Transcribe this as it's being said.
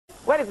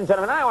Ladies and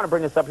gentlemen, I want to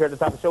bring this up here at the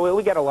top of the show.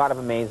 We get a lot of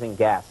amazing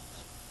guests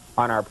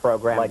on our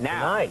program. Like now,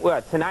 tonight.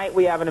 Well, tonight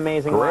we have an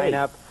amazing Great.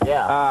 lineup.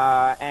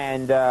 Yeah.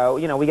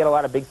 You know, we get a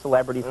lot of big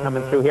celebrities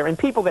coming through here, and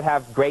people that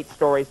have great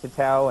stories to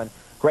tell and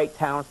great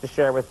talents to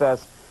share with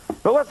us.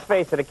 But let's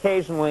face it,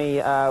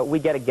 occasionally we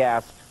get a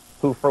guest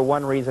who, for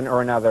one reason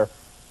or another,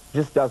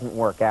 just doesn't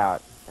work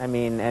out. I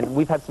mean, and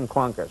we've had some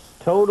clunkers.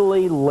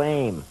 Totally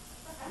lame.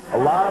 A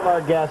lot of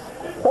our guests,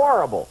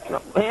 horrible.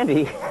 No,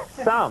 Andy,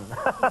 some.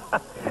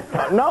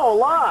 No, a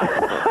lot.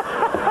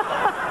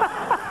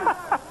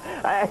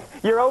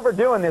 You're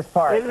overdoing this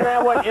part. Isn't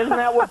that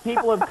what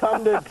people have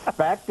come to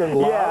expect and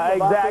love? Yeah,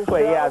 about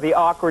exactly. this show? Yeah, the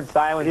awkward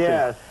silences.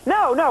 Yes.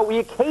 No, we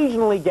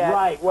occasionally get.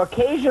 Right. Well,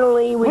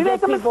 occasionally we make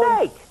get a people.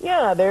 mistake.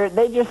 Yeah,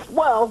 they just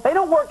They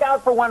don't work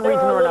out for one they're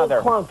reason a or little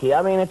another. clunky.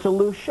 I mean, it's a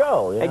loose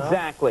show. You know?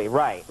 Exactly.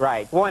 Right.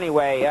 Well,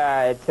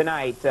 anyway,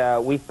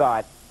 tonight we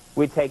thought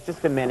we'd take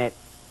just a minute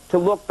to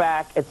look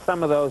back at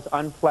some of those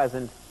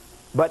unpleasant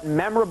but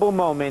memorable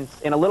moments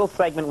in a little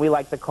segment we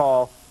like to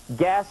call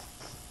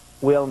Guests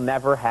We'll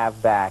Never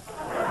Have Back.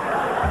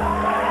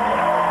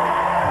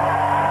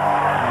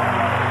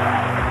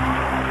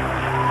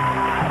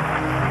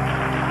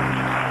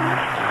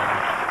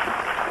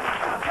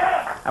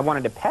 I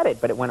wanted to pet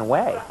it, but it went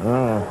away.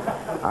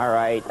 All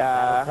right.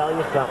 I'll tell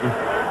you something.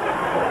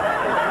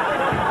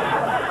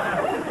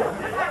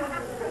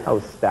 Oh,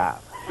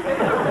 stop.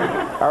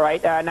 All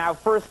right, now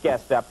first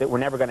guest up that we're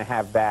never going to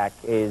have back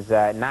is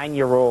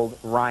 9-year-old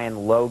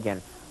Ryan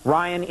Logan.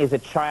 Ryan is a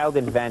child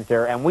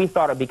inventor, and we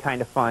thought it would be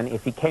kind of fun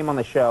if he came on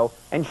the show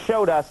and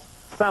showed us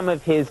some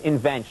of his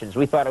inventions.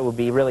 We thought it would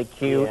be really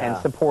cute and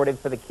supportive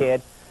for the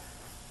kid.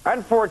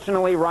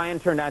 Unfortunately, Ryan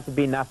turned out to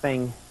be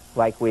nothing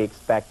like we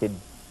expected.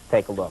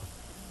 Take a look.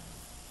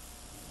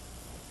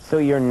 So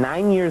you're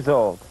 9 years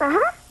old.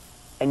 Uh-huh.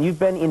 And you've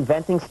been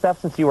inventing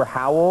stuff since you were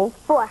how old?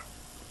 4.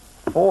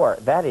 4.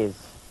 That is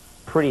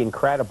pretty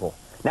incredible.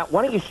 Now,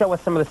 why don't you show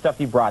us some of the stuff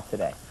you brought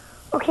today?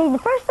 Okay, the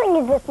first thing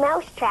is this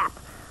mouse trap.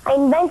 I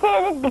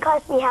invented it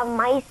because we have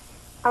mice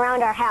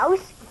around our house,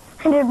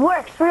 and it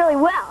works really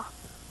well.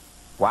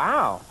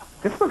 Wow.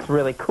 This looks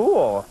really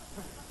cool.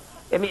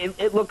 I mean,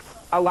 it looks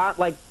a lot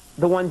like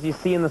the ones you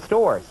see in the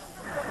stores.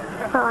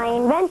 Well, I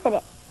invented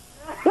it.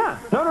 Yeah.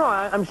 No,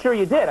 I'm sure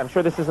you did. I'm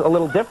sure this is a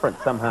little different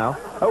somehow.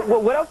 Oh,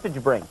 what else did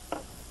you bring?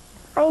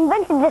 I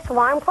invented this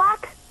alarm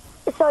clock,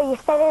 so you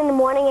set it in the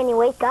morning and you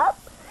wake up,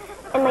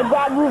 and my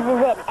dad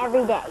uses it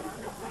every day.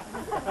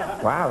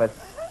 Wow, that's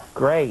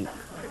great.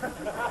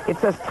 It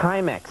says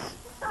Timex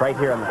right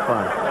here on the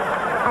front.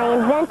 I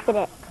invented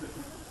it.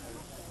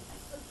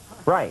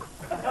 Right.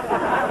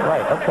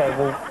 Okay,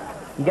 well,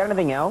 you got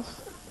anything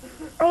else?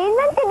 I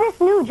invented this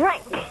new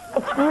drink.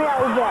 It's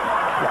really good.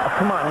 Yeah,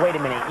 come on, wait a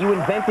minute. You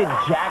invented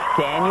Jack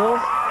Daniels?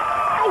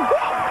 I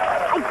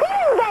did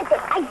invent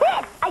it. I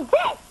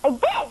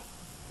did.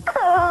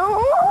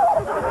 Oh.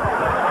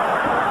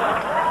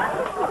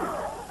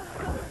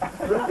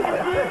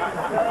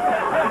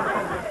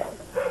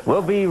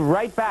 We'll be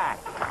right back.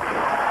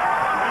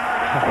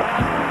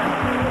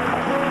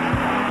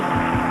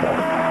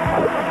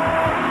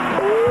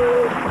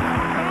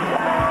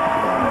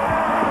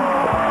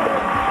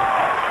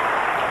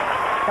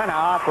 Kind of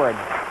awkward.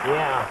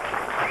 Yeah.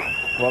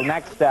 Well,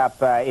 next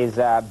up is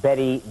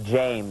Betty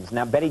James.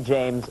 Now, Betty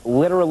James,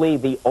 literally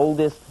the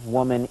oldest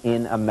woman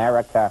in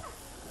America.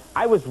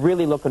 I was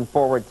really looking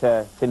forward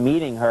to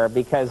meeting her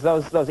because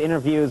those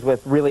interviews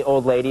with really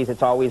old ladies,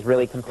 it's always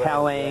really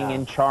compelling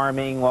and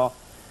charming. Well,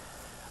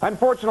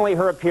 unfortunately,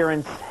 her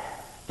appearance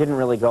didn't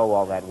really go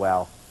all that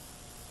well.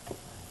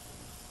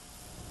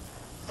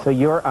 So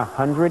you're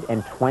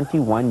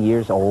 121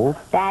 years old?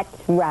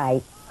 That's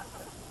right.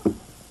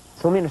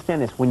 So let me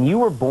understand this. When you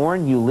were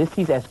born,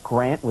 Ulysses S.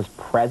 Grant was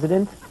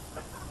president?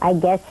 I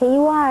guess he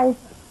was.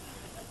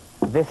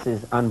 This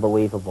is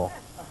unbelievable.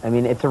 I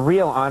mean, it's a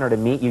real honor to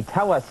meet you.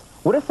 Tell us,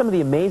 what are some of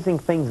the amazing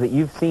things that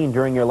you've seen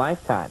during your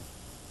lifetime?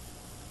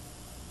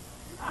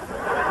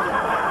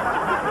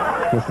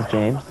 Mrs.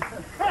 James?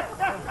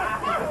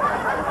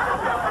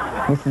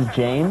 Mrs.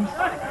 James?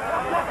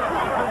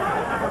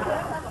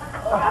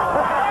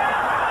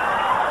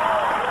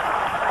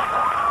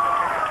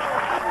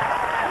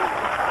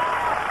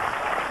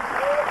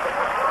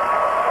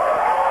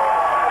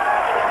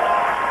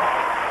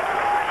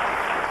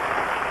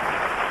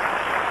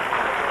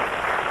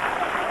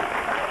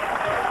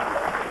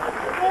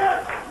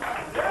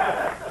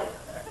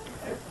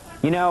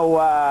 You know,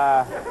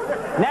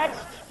 next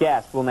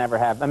guest we'll never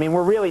have. I mean,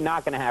 we're really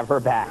not going to have her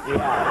back.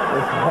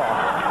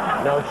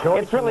 Yeah. No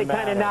choice. It's really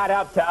kind of not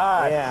up to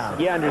us. Yeah.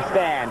 You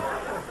understand.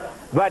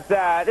 But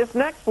this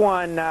next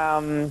one,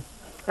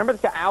 remember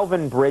this guy,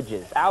 Alvin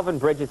Bridges. Alvin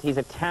Bridges, he's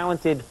a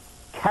talented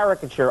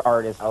caricature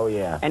artist. Oh,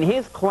 yeah. And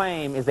his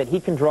claim is that he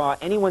can draw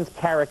anyone's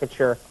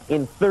caricature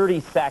in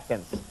 30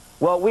 seconds.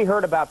 Well, we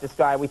heard about this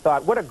guy. We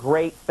thought, what a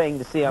great thing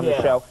to see on the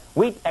show.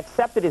 We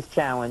accepted his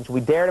challenge. We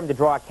dared him to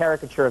draw a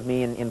caricature of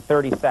me in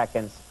 30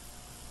 seconds.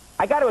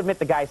 I got to admit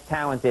the guy's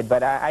talented,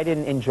 but I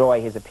didn't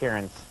enjoy his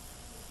appearance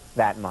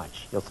that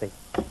much. You'll see.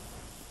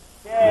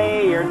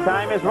 Okay, your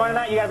time is running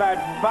out. You got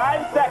about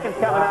 5 seconds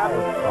coming up.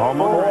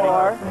 Almost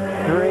 4,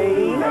 3,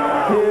 2, 1.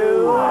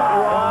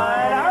 All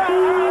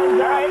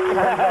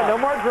right. No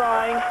more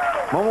drawing.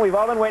 Moment we've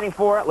all been waiting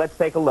for. Let's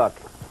take a look.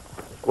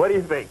 What do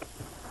you think?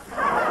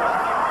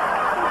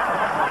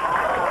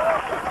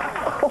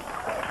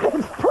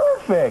 That's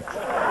perfect.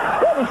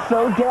 That is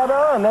so dead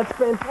on. That's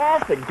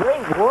fantastic.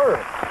 Great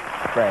work.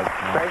 Great.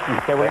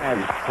 Okay, we're going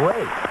to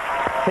Great.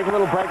 take a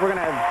little break. We're going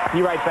to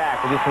be right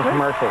back. We'll do some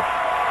commercials.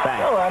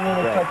 Thanks. Oh, I mean,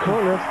 it's like, cool.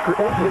 It's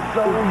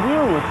so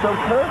you. It's so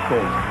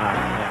perfect.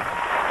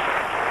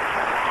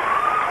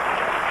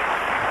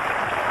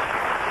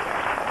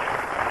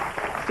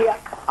 See,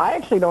 I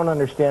actually don't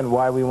understand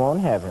why we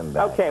won't have him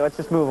back. Okay, let's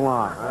just move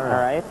along. All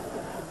right.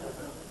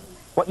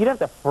 Well, you'd have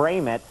to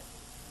frame it.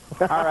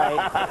 All right.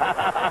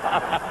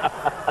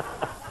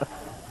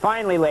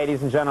 Finally,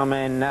 ladies and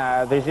gentlemen,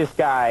 there's this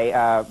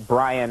guy,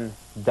 Brian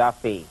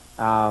Duffy,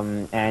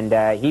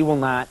 and he will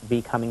not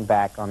be coming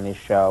back on this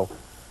show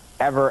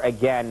ever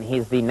again.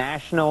 He's the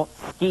national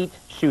skeet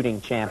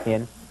shooting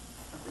champion,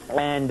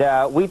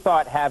 and we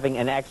thought having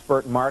an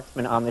expert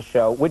marksman on the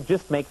show would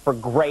just make for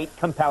great,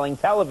 compelling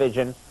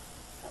television.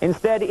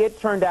 Instead,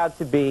 it turned out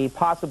to be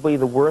possibly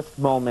the worst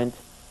moment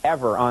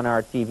ever on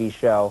our TV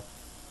show.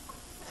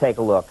 Take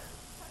a look.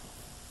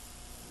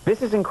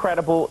 This is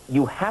incredible.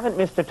 You haven't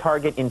missed a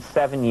target in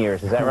 7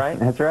 years. Is that right?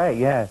 That's right,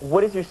 yeah.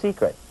 What is your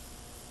secret?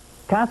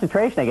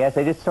 Concentration, I guess.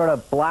 I just sort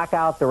of block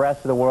out the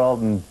rest of the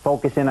world and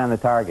focus in on the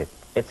target.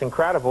 It's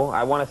incredible.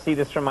 I want to see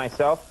this for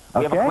myself.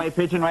 We have a Okay. clay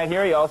pigeon right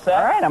here. You all set?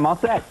 All right, I'm all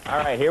set. All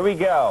right, here we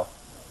go.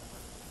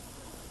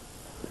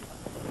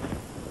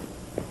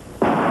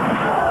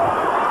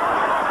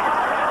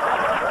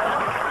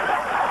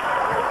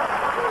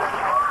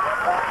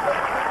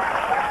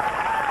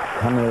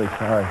 I'm really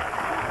sorry.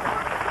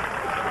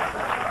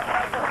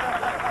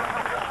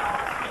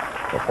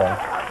 Okay.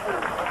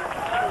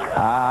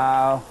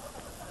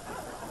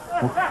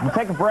 We'll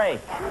take a break.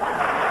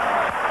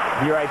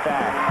 Be right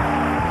back.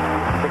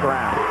 Stick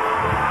around.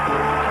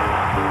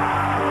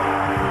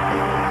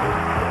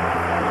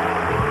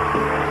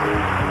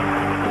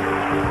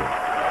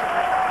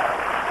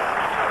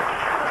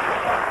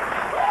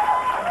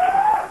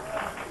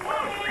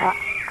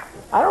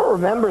 I don't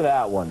remember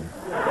that one.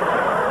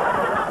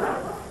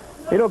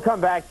 It'll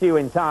come back to you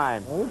in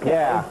time. Okay.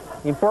 Yeah.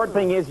 The important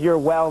thing is you're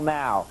well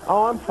now.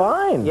 Oh, I'm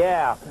fine.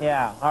 Yeah.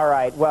 All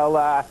right.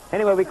 Well,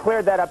 anyway, we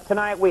cleared that up.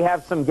 Tonight we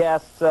have some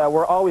guests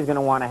we're always going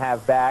to want to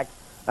have back,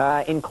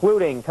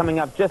 including, coming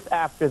up just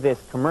after this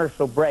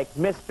commercial break,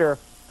 Mr.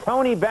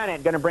 Tony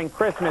Bennett, going to bring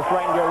Christmas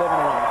right into your living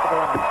room. Stick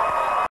around.